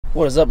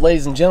What is up,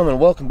 ladies and gentlemen?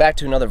 Welcome back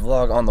to another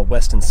vlog on the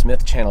Westin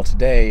Smith channel.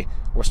 Today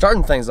we're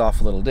starting things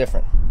off a little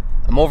different.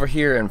 I'm over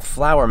here in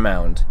Flower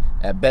Mound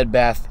at Bed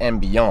Bath &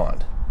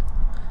 Beyond.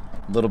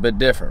 A little bit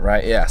different,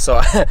 right? Yeah,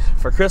 so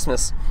for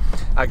Christmas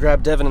I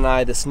grabbed Devin and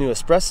I this new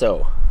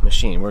espresso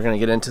machine. We're gonna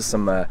get into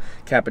some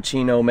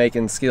cappuccino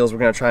making skills. We're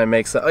gonna try and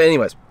make some,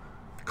 anyways,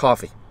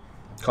 coffee.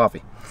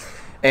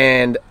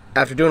 And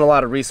after doing a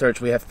lot of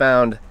research, we have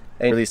found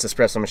a released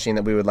espresso machine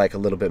that we would like a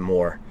little bit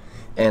more.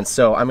 And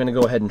so I'm gonna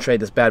go ahead and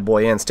trade this bad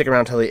boy in. Stick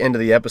around till the end of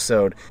the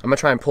episode. I'm gonna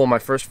try and pull my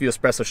first few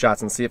espresso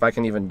shots and see if I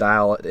can even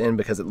dial it in,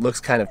 because it looks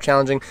kind of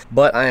challenging,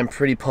 but I am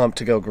pretty pumped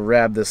to go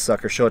grab this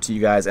sucker, show it to you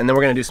guys, and then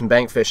we're gonna do some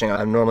bank fishing.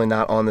 I'm normally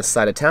not on this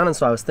side of town, and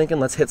so I was thinking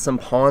let's hit some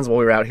ponds while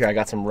we were out here. I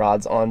got some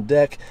rods on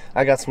deck,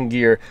 I got some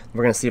gear.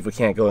 We're gonna see if we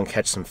can't go and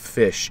catch some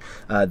fish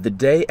the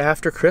day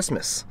after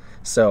Christmas.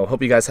 So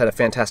hope you guys had a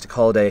fantastic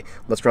holiday.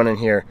 Let's run in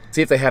here,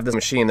 see if they have this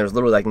machine. There's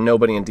literally like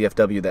nobody in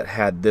DFW that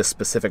had this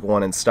specific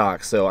one in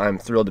stock, so I'm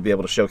thrilled to be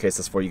able to showcase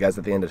this for you guys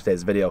at the end of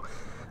today's video.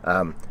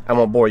 I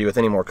won't bore you with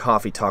any more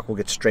coffee talk. We'll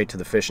get straight to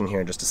the fishing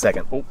here in just a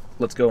second. Oh,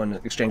 let's go and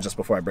exchange this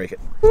before I break it.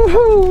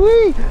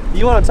 Woo-hoo-wee!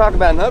 You want to talk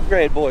about an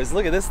upgrade, boys?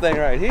 Look at this thing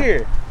right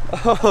here.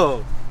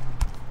 Oh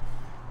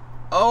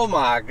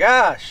my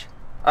gosh.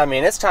 I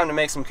mean, it's time to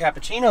make some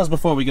cappuccinos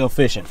before we go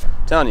fishing.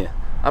 I'm telling you,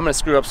 I'm gonna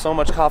screw up so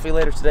much coffee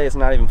later today, it's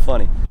not even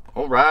funny.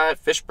 All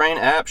right, FISHBRAIN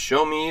app,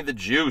 show me the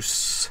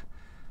juice.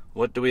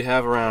 What do we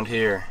have around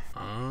here?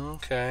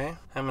 Okay,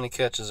 how many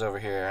catches over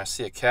here? I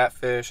see a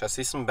catfish, I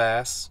see some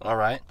bass. All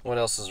right, what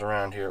else is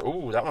around here?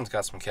 Ooh, that one's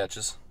got some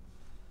catches.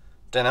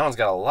 Dang, that one's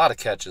got a lot of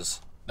catches.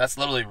 That's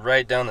literally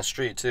right down the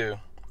street too.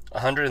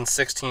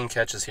 116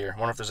 catches here.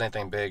 Wonder if there's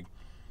anything big.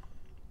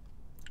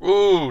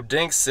 Ooh,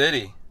 Dink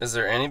City. Is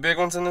there any big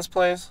ones in this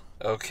place?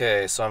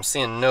 Okay, so I'm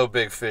seeing no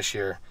big fish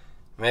here.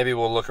 Maybe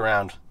we'll look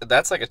around.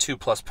 That's like a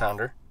 2+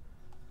 pounder.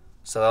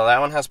 So that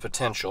one has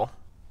potential.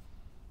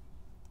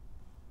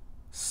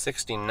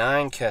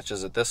 69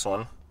 catches at this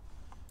one.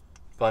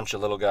 Bunch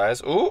of little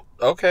guys. Ooh,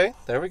 okay,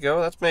 there we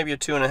go. That's maybe a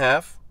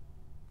 2.5.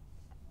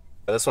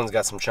 This one's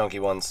got some chunky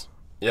ones.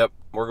 Yep,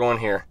 we're going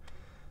here.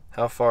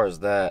 How far is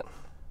that?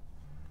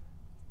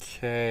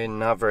 Okay,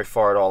 not very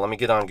far at all. Let me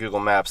get on Google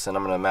Maps and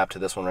I'm gonna map to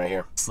this one right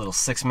here. This little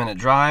 6-minute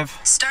drive.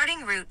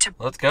 Starting route to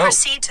Let's go.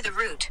 Proceed to the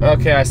route.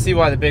 Okay, I see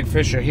why the big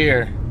fish are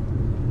here.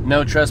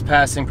 No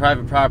trespassing,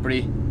 private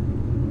property.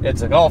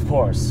 It's a golf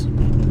course.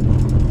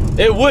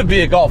 It would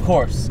be a golf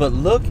course. But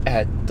look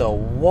at the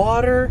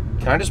water.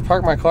 Can I just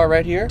park my car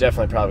right here?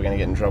 Definitely probably gonna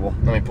get in trouble.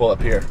 Let me pull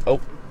up here. Oh,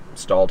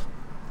 stalled.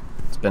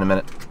 It's been a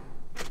minute.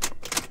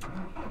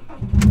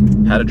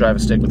 How to drive a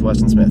stick with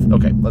Westin Smith.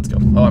 Okay, let's go.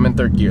 Oh, I'm in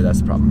 3rd gear, that's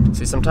the problem.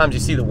 See, sometimes you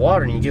see the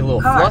water and you get a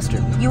little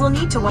flustered. You will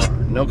need to walk.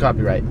 No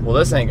copyright. Well,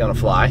 this ain't gonna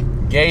fly.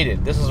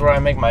 Gated. This is where I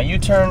make my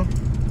U-turn.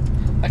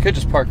 I could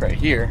just park right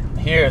here.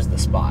 Here's the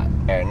spot.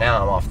 And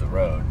now I'm off the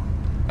road.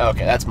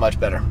 Okay, that's much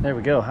better. There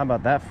we go. How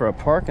about that for a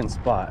parking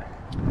spot?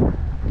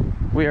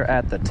 We are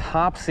at the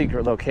top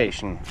secret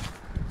location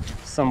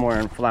somewhere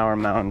in Flower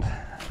Mound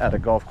at a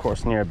golf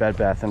course near Bed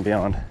Bath &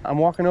 Beyond. I'm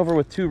walking over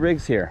with 2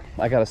 rigs here.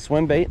 I got a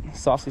swim bait,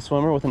 saucy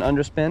swimmer with an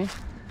underspin.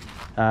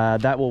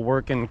 That will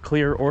work in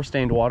clear or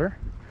stained water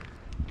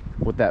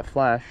with that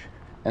flash.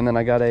 And then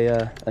I got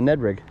a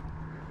Ned rig.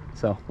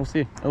 So we'll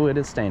see. Oh, it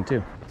is stained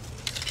too.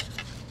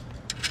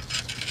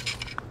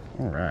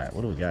 All right,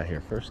 what do we got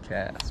here? First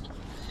cast.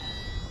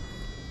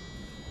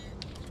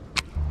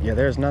 Yeah,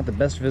 there's not the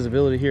best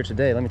visibility here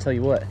today. Let me tell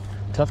you what,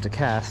 tough to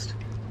cast,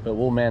 but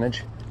we'll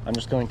manage. I'm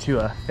just going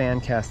to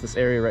fan cast this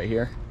area right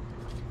here.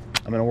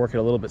 I'm gonna work it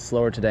a little bit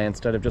slower today.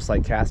 Instead of just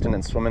like casting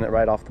and swimming it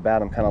right off the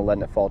bat, I'm kind of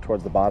letting it fall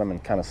towards the bottom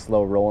and kind of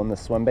slow rolling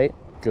this swim bait.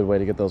 Good way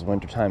to get those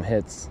wintertime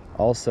hits.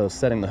 Also,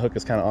 setting the hook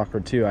is kind of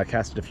awkward too. I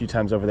cast it a few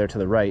times over there to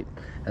the right,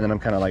 and then I'm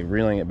kind of like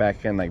reeling it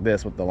back in like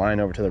this with the line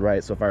over to the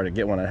right. So if I were to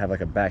get one, I'd have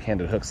like a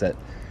backhanded hook set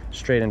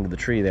straight into the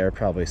tree there,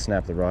 probably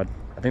snap the rod.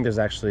 I think there's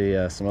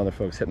actually some other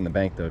folks hitting the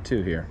bank though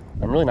too here.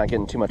 I'm really not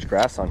getting too much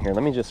grass on here.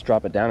 Let me just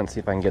drop it down and see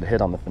if I can get a hit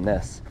on the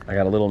finesse. I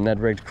got a little Ned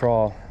rigged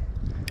crawl.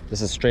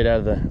 This is straight out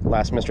of the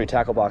last mystery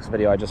tackle box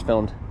video I just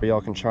filmed.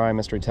 Y'all can try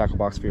mystery tackle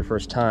box for your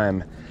first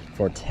time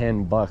for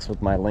 10 bucks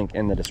with my link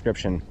in the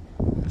description.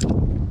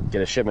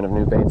 Get a shipment of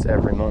new baits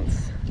every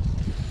month.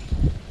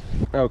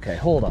 Okay,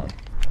 hold on.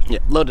 Yeah,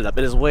 load it up.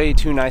 It is way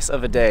too nice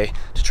of a day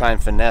to try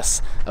and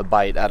finesse a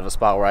bite out of a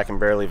spot where I can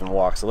barely even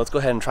walk. So let's go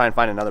ahead and try and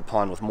find another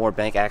pond with more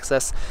bank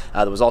access.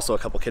 There was also a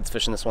couple kids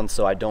fishing this one,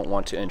 so I don't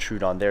want to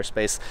intrude on their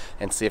space,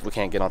 and see if we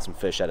can't get on some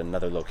fish at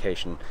another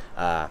location.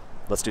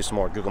 Let's do some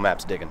more Google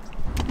Maps digging.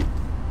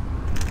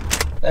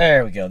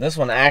 There we go. This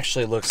one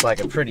actually looks like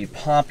a pretty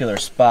popular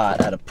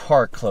spot at a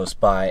park close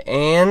by,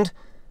 and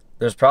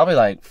there's probably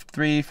like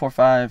 3, 4,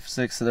 5,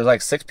 6, there's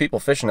like 6 people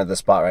fishing at this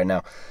spot right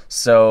now.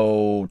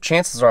 So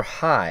chances are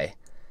high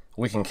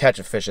we can catch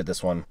a fish at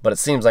this one, but it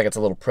seems like it's a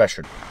little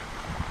pressured.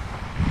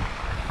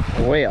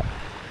 Well,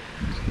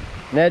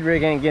 Ned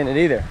rig ain't getting it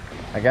either.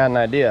 I got an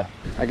idea.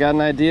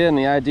 And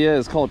the idea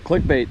is called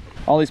clickbait.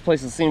 All these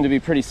places seem to be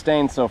pretty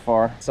stained so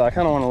far, so I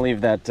kind of want to leave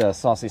that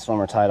saucy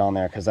swimmer tied on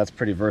there because that's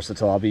pretty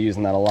versatile. I'll be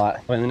using that a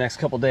lot in the next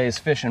couple days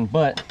fishing.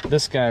 But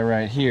this guy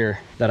right here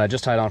that I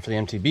just tied on for the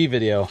MTB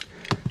video,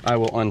 I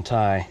will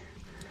untie,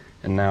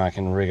 and now I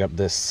can rig up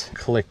this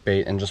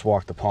clickbait and just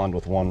walk the pond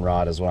with one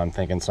rod is what I'm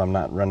thinking, so I'm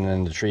not running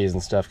into trees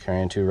and stuff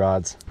carrying 2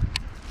 rods.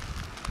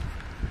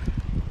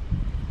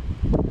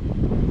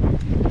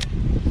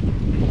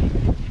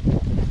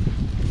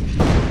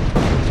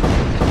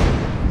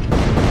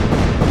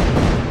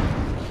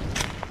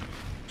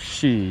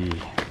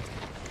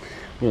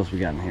 What else we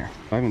got in here?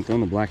 I haven't thrown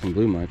the black and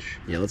blue much.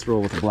 Yeah, let's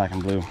roll with the black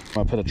and blue.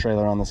 I'll put a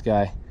trailer on this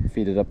guy,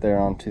 feed it up there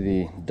onto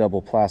the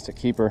double plastic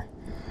keeper.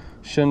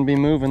 Shouldn't be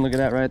moving, look at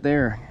that right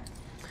there.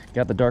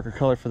 Got the darker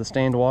color for the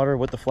stained water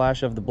with the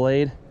flash of the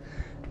blade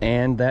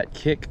and that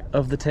kick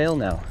of the tail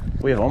now.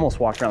 We have almost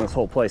walked around this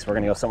whole place. We're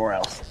gonna go somewhere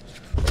else.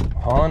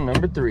 Pond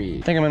number 3.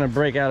 I think I'm gonna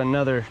break out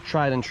another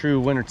tried and true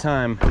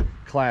wintertime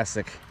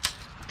classic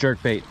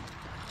jerkbait.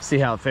 See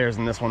how it fares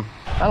in this one.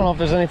 I don't know if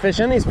there's any fish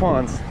in these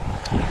ponds.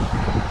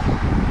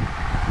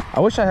 I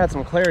wish I had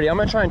some clarity. I'm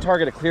gonna try and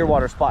target a clear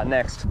water spot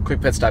next.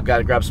 Quick pit stop,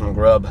 gotta grab some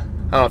grub. I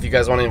don't know if you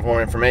guys want any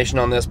more information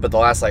on this, but the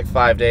last like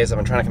 5 days I've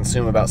been trying to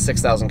consume about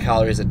 6,000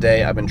 calories a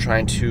day. I've been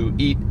trying to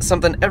eat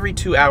something every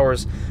 2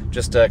 hours,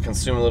 just to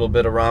consume a little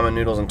bit of ramen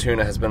noodles and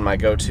tuna has been my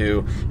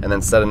go-to, and then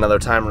set another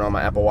timer on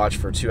my Apple Watch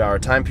for a 2-hour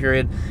time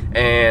period,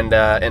 and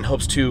in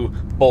hopes to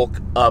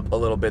bulk up a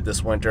little bit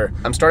this winter.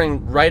 I'm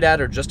starting right at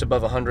or just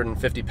above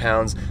 150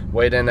 pounds,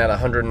 weighed in at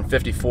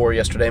 154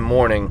 yesterday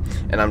morning,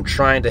 and I'm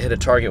trying to hit a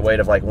target weight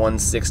of like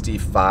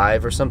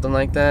 165 or something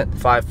like that,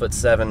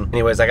 5'7".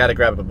 Anyways, I gotta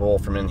grab a bowl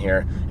from in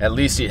here, at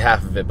least eat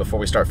half of it before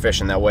we start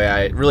fishing. That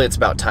way really it's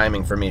about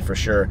timing for me for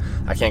sure.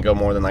 I can't go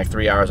more than like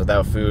 3 hours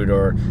without food,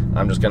 or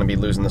I'm just gonna be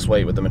losing this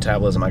weight with the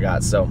metabolism I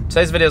got. So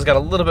today's video's got a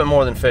little bit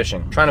more than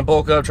fishing. Trying to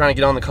bulk up, trying to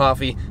get on the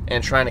coffee,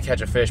 and trying to catch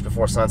a fish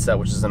before sunset,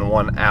 which is in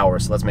 1 hour,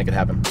 so let's make it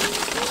happen.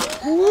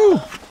 Woo!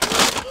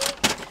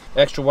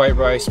 Extra white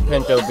rice,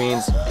 pinto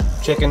beans,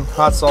 chicken,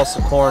 hot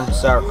salsa, corn,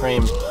 sour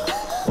cream.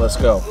 Let's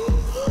go.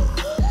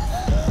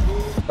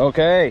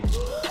 Okay.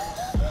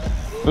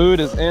 Food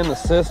is in the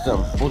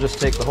system. We'll just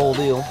take the whole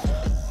deal.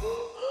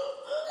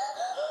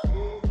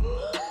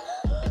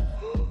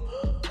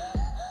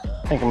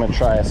 I think I'm gonna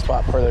try a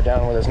spot further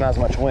down where there's not as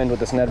much wind with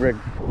this Ned rig.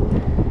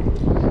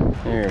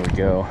 There we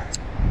go.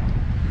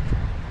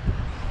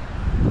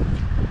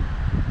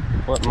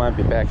 What might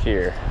be back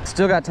here?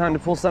 Still got time to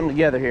pull something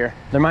together here.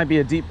 There might be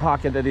a deep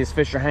pocket that these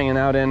fish are hanging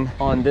out in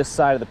on this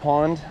side of the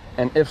pond,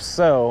 and if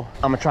so,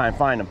 I'm gonna try and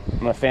find them. I'm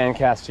gonna fan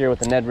cast here with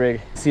the Ned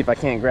rig, see if I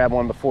can't grab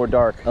one before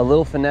dark. A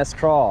little finesse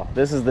trawl.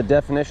 This is the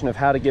definition of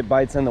how to get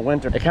bites in the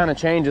winter. It kind of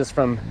changes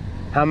from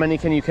how many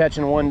can you catch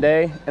in one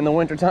day in the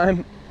winter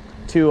time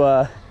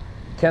to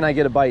can I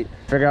get a bite?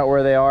 Figure out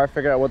where they are,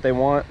 figure out what they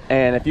want,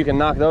 and if you can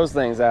knock those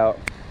things out,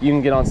 you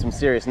can get on some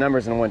serious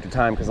numbers in winter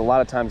time, because a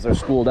lot of times they're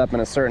schooled up in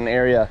a certain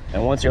area,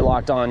 and once you're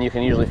locked on, you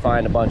can usually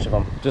find a bunch of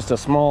them. Just a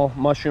small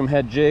mushroom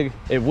head jig.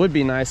 It would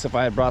be nice if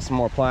I had brought some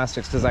more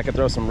plastics, because I could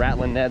throw some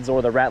rattling Neds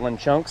or the rattling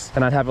chunks,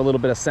 and I'd have a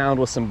little bit of sound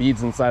with some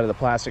beads inside of the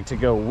plastic to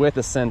go with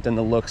the scent and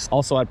the looks.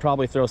 Also, I'd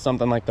probably throw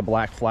something like the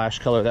black flash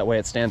color, that way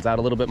it stands out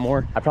a little bit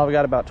more. I probably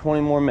got about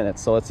 20 more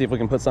minutes, so let's see if we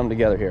can put something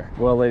together here.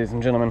 Well, ladies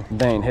and gentlemen,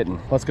 they ain't hitting.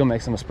 Let's go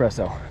make some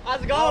espresso.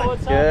 How's it going?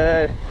 What's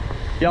Good.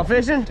 Y'all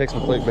fishing? Take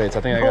some clickbaits. I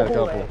think I got a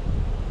couple.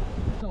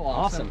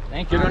 Awesome.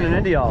 Thank you. Good running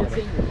into y'all.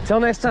 Till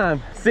next time.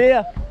 See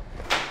ya.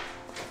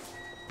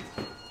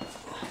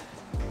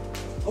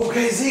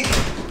 Okay, Zeke.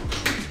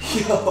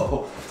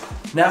 Yo.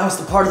 Now is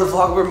the part of the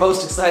vlog we're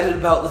most excited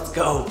about. Let's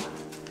go.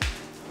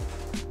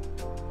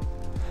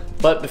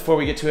 But before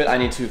we get to it, I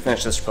need to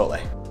finish this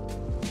Chipotle.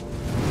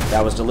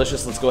 That was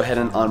delicious. Let's go ahead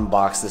and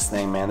unbox this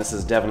thing, man. This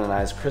is Devin and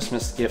I's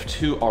Christmas gift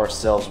to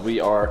ourselves.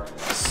 We are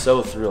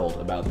so thrilled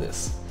about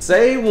this.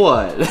 Say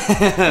what?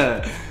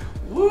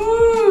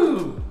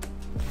 Woo!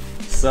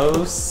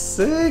 So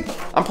sick.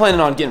 I'm planning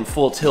on getting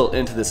full tilt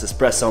into this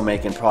espresso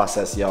making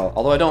process, y'all.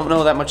 Although I don't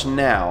know that much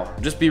now.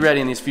 Just be ready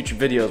in these future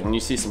videos when you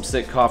see some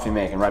sick coffee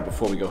making right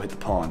before we go hit the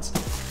ponds.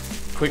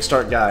 Quick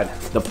start guide.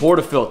 The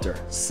portafilter.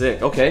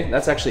 Sick. Okay,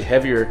 that's actually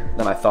heavier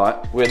than I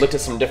thought. We had looked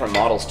at some different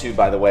models too,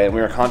 by the way, and we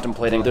were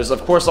contemplating. There's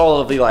of course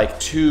all of the like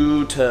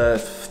 $200 to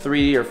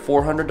 $300 or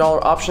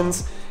 $400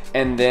 options,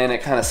 and then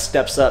it kind of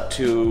steps up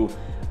to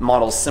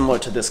models similar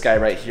to this guy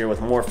right here with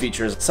more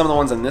features. Some of the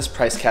ones in this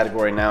price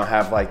category now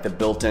have like the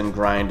built-in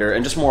grinder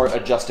and just more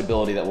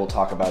adjustability that we'll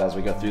talk about as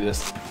we go through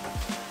this.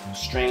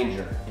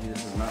 Stranger. Maybe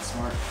this is not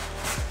smart.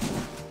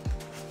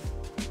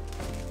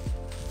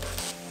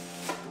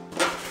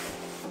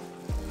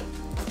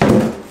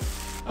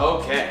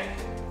 Okay.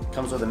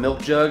 Comes with a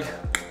milk jug.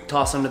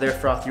 Toss under there,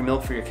 froth your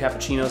milk for your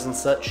cappuccinos and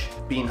such.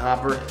 Bean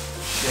hopper.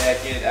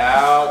 Check it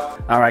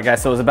out. All right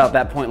guys, so it was about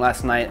that point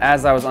last night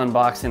as I was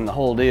unboxing the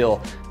whole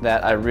deal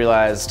that I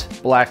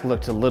realized black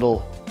looked a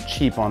little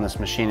cheap on this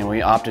machine, and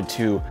we opted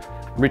to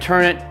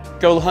return it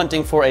go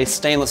hunting for a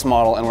stainless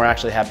model, and we're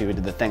actually happy we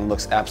did. The thing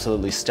looks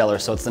absolutely stellar.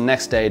 So it's the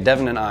next day.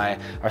 Devin and I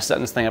are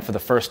setting this thing up for the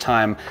first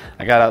time.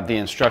 I got out the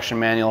instruction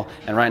manual,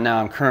 and right now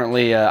I'm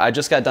currently, I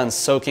just got done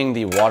soaking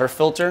the water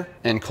filter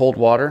in cold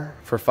water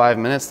for 5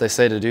 minutes. They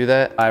say to do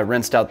that. I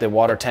rinsed out the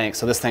water tank,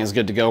 so this thing's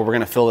good to go. We're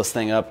gonna fill this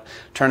thing up,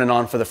 turn it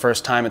on for the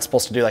first time. It's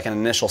supposed to do like an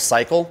initial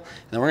cycle,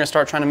 and then we're gonna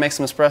start trying to make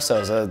some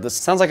espressos. This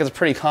sounds like it's a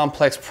pretty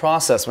complex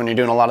process when you're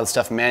doing a lot of the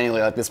stuff manually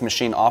like this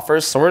machine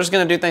offers. So we're just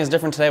gonna do things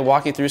different today,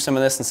 walk you through some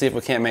of this and see if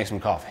we can't make some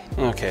coffee.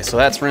 Okay, so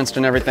that's rinsed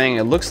and everything.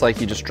 It looks like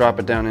you just drop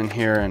it down in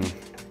here and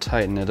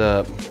tighten it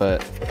up,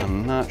 but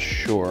I'm not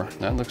sure.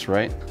 That looks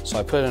right. So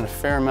I put in a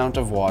fair amount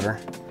of water.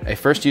 A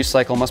first use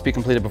cycle must be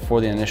completed before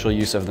the initial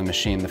use of the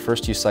machine. The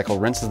first use cycle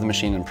rinses the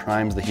machine and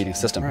primes the heating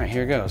system. All right,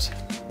 here goes.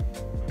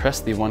 Press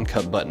the 1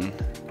 cup button.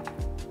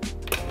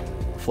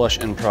 Flush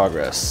in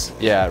progress.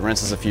 Yeah, it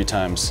rinses a few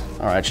times.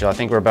 All right, y'all, I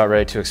think we're about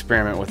ready to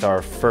experiment with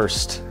our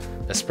first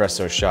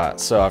espresso shot.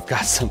 So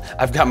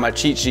I've got my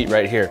cheat sheet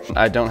right here.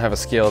 I don't have a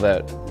scale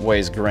that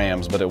weighs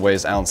grams, but it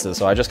weighs ounces.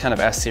 So I just kind of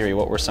asked Siri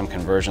what were some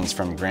conversions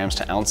from grams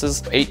to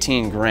ounces.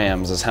 18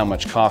 grams is how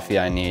much coffee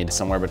I need.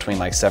 Somewhere between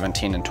like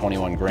 17 and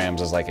 21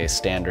 grams is like a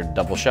standard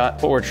double shot.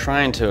 What we're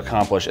trying to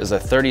accomplish is a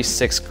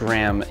 36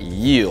 gram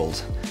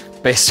yield,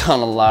 based on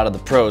a lot of the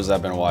pros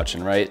I've been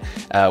watching, right?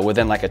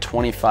 Within like a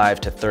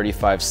 25 to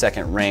 35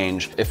 second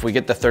range. If we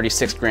get the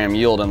 36 gram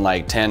yield in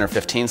like 10 or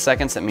 15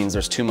 seconds, that means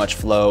there's too much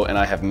flow and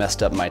I have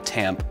messed up my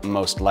tamp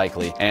most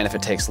likely. And if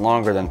it takes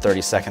longer than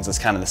 30 seconds, it's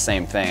kind of the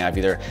same thing. I've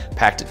either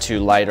packed it too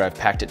light or I've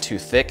packed it too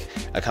thick,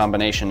 a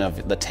combination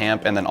of the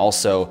tamp and then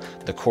also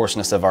the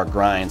coarseness of our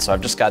grind. So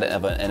I've just got it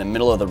in a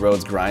middle of the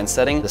roads grind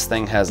setting. This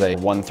thing has a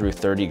 1 through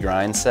 30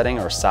 grind setting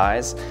or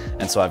size.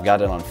 And so I've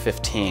got it on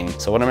 15.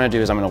 So what I'm gonna do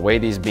is I'm gonna weigh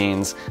these beans.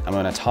 I'm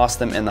gonna toss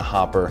them in the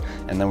hopper,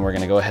 and then we're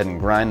gonna go ahead and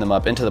grind them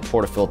up into the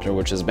portafilter,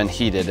 which has been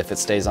heated. If it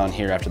stays on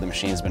here after the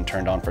machine's been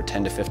turned on for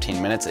 10 to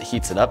 15 minutes, it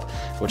heats it up,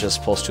 which is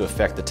supposed to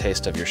affect the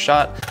taste of your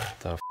shot.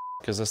 The f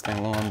is this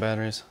thing low on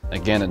batteries?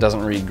 Again, it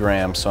doesn't read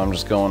grams, so I'm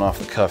just going off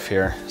the cuff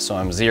here. So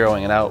I'm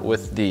zeroing it out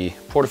with the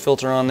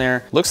portafilter on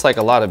there. Looks like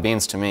a lot of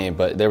beans to me,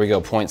 but there we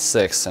go,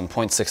 0.6, and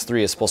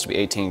 0.63 is supposed to be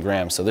 18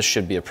 grams, so this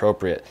should be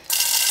appropriate.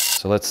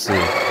 So let's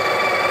see.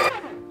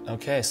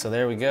 Okay, so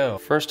there we go.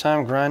 First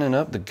time grinding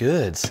up the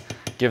goods.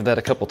 Give that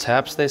a couple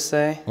taps, they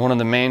say. One of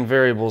the main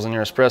variables in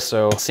your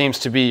espresso seems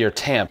to be your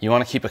tamp. You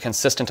want to keep a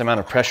consistent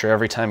amount of pressure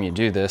every time you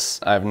do this.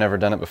 I've never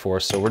done it before,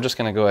 so we're just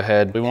gonna go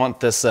ahead. We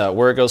want this,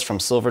 where it goes from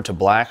silver to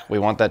black, we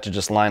want that to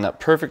just line up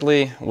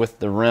perfectly with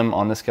the rim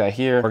on this guy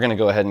here. We're gonna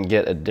go ahead and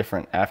get a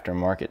different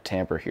aftermarket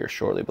tamper here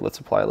shortly, but let's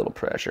apply a little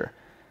pressure.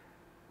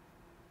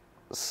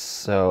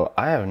 So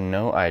I have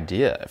no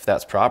idea if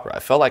that's proper. I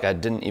felt like I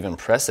didn't even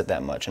press it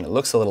that much and it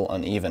looks a little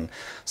uneven.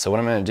 So what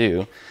I'm gonna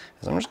do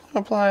is I'm just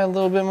gonna apply a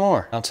little bit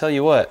more. I'll tell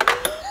you what,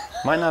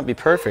 might not be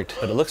perfect,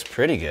 but it looks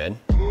pretty good.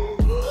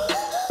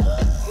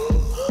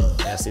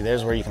 Yeah, see,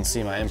 there's where you can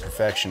see my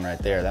imperfection right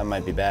there. That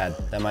might be bad.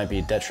 That might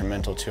be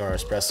detrimental to our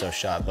espresso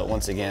shot, but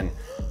once again,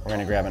 we're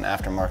gonna grab an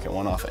aftermarket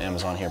one off of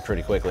Amazon here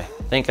pretty quickly.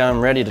 I think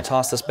I'm ready to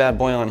toss this bad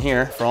boy on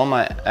here. For all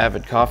my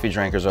avid coffee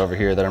drinkers over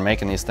here that are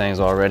making these things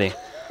already,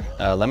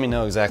 let me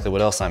know exactly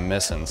what else I'm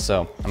missing.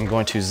 So I'm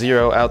going to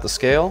zero out the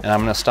scale and I'm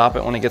gonna stop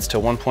it when it gets to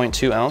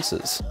 1.2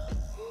 ounces.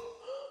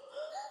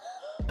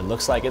 It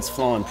looks like it's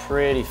flowing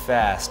pretty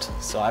fast,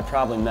 so I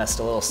probably messed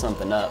a little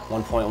something up.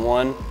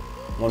 1.1,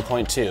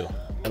 1.2.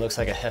 It looks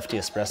like a hefty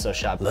espresso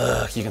shot.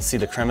 Look, you can see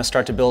the crema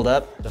start to build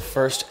up. The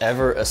first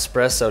ever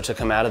espresso to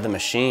come out of the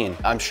machine.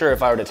 I'm sure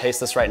if I were to taste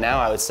this right now,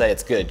 I would say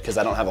it's good because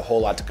I don't have a whole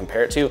lot to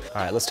compare it to. All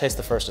right, let's taste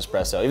the first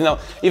espresso.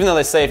 Even though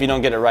they say if you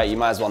don't get it right, you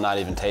might as well not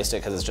even taste it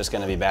because it's just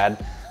gonna be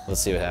bad.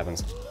 Let's see what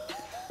happens.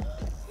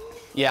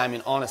 Yeah, I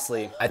mean,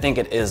 honestly, I think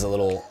it is a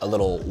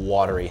little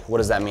watery. What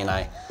does that mean?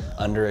 I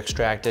under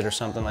extracted or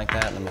something like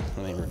that?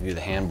 Let me review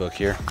the handbook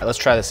here. All right, let's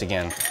try this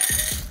again.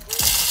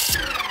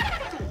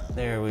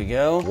 There we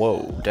go.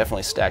 Whoa,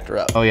 definitely stacked her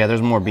up. Oh yeah,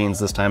 there's more beans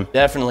this time.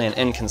 Definitely an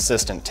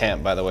inconsistent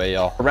tamp, by the way,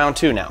 y'all. Round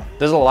 2 now.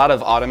 There's a lot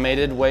of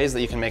automated ways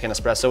that you can make an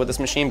espresso with this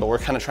machine, but we're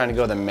kind of trying to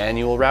go the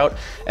manual route.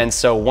 And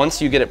so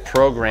once you get it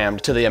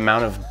programmed to the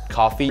amount of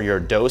coffee or your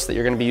dose that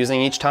you're gonna be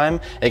using each time,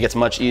 it gets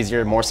much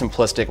easier, more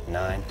simplistic.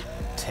 9,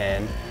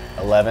 10,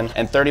 11,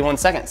 and 31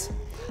 seconds.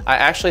 I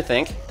actually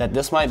think that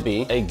this might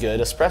be a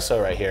good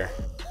espresso right here.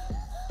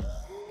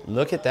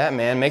 Look at that,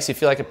 man. Makes you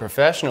feel like a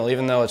professional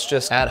even though it's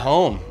just at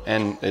home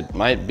and it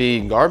might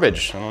be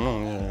garbage. I don't know,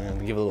 I'm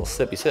gonna give it a little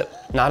sippy sip.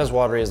 Not as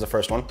watery as the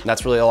first one.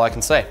 That's really all I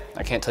can say.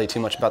 I can't tell you too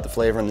much about the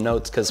flavor and the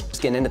notes because I'm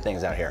just getting into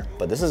things out here,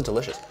 but this is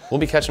delicious. We'll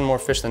be catching more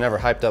fish than ever,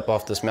 hyped up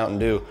off this Mountain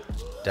Dew.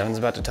 Devin's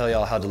about to tell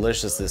y'all how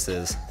delicious this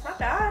is. Not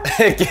bad.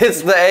 It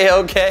gets the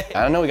A-okay.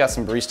 I know we got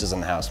some baristas in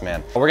the house,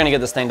 man. We're gonna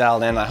get this thing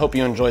dialed in. I hope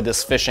you enjoyed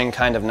this fishing,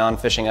 kind of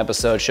non-fishing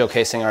episode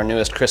showcasing our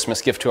newest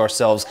Christmas gift to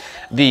ourselves,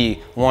 the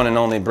one and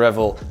only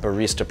Breville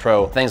Barista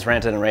Pro. Things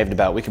ranted and raved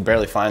about. We could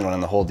barely find one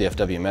in the whole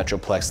DFW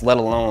Metroplex, let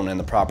alone in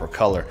the proper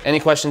color. Any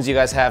questions you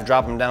guys have,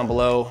 drop them down below.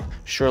 below.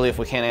 Surely if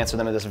we can't answer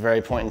them at this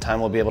very point in time,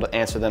 we'll be able to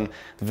answer them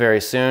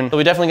very soon. So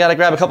we definitely gotta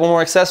grab a couple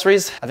more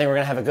accessories. I think we're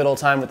gonna have a good old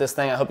time with this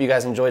thing. I hope you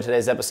guys enjoyed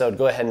today's episode.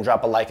 Go ahead and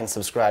drop a like and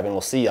subscribe, and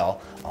we'll see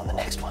y'all on the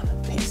next one.